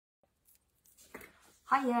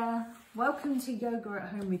Hiya, welcome to Yoga at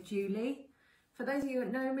Home with Julie. For those of you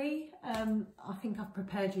that know me, I think I've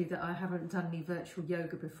prepared you that I haven't done any virtual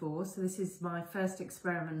yoga before, so this is my first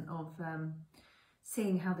experiment of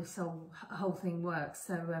seeing how this whole thing works.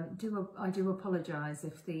 So I do apologise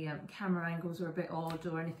if the camera angles are a bit odd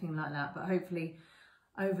or anything like that, but hopefully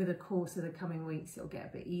over the course of the coming weeks it'll get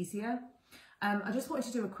a bit easier. I just wanted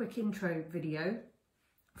to do a quick intro video.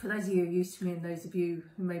 For those of you who are used to me and those of you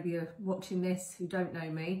who maybe are watching this who don't know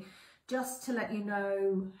me, just to let you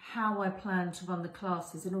know how I plan to run the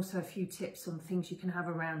classes and also a few tips on things you can have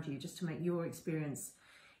around you just to make your experience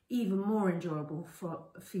even more enjoyable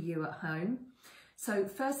for you at home. So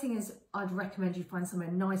first thing is I'd recommend you find somewhere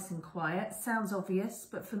nice and quiet. Sounds obvious,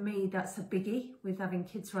 but for me that's a biggie with having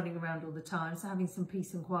kids running around all the time. So having some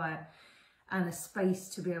peace and quiet and a space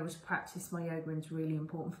to be able to practice my yoga is really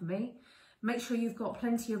important for me. Make sure you've got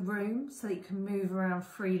plenty of room so that you can move around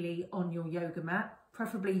freely on your yoga mat.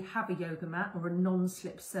 Preferably have a yoga mat or a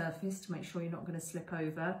non-slip surface to make sure you're not going to slip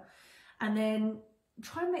over. And then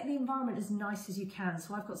try and make the environment as nice as you can.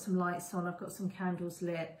 So I've got some lights on, I've got some candles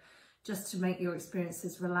lit, just to make your experience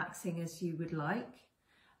as relaxing as you would like.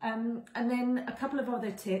 And then a couple of other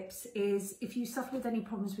tips is if you suffer with any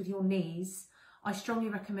problems with your knees, I strongly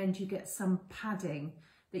recommend you get some padding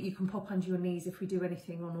that you can pop under your knees if we do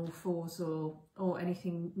anything on all fours or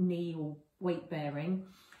anything knee or weight bearing.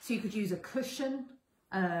 So you could use a cushion.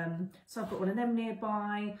 So I've got one of them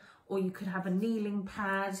nearby, or you could have a kneeling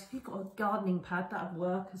pad. If you've got a gardening pad, that would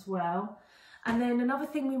work as well. And then another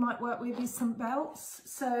thing we might work with is some belts.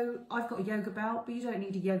 So I've got a yoga belt, but you don't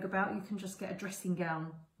need a yoga belt. You can just get a dressing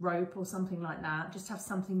gown rope or something like that. Just have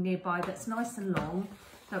something nearby that's nice and long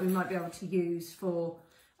that we might be able to use for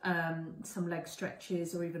some leg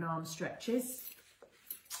stretches or even arm stretches.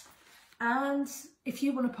 And if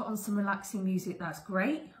you want to put on some relaxing music, that's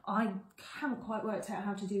great. I haven't quite worked out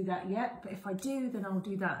how to do that yet, but if I do, then I'll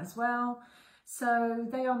do that as well. So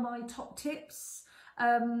they are my top tips.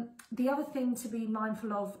 The other thing to be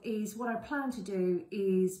mindful of is what I plan to do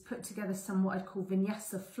is put together some what I'd call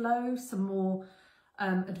vinyasa flow, some more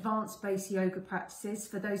advanced base yoga practices.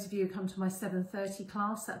 For those of you who come to my 7:30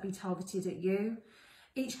 class, that'll be targeted at you.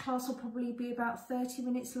 Each class will probably be about 30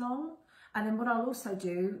 minutes long. And then what I'll also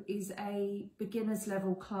do is a beginner's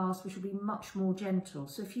level class, which will be much more gentle.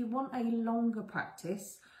 So if you want a longer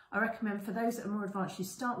practice, I recommend for those that are more advanced, you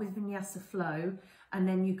start with Vinyasa Flow and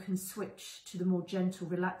then you can switch to the more gentle,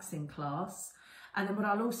 relaxing class. And then what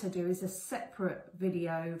I'll also do is a separate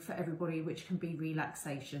video for everybody, which can be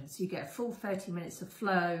relaxation. So you get a full 30 minutes of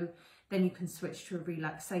flow, then you can switch to a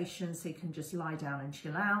relaxation, so you can just lie down and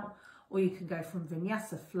chill out. Or you can go from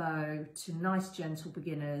Vinyasa Flow to nice gentle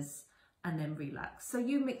beginners and then relax. So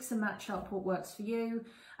you mix and match up what works for you,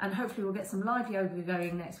 and hopefully we'll get some live yoga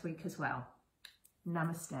going next week as well.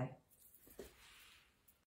 Namaste.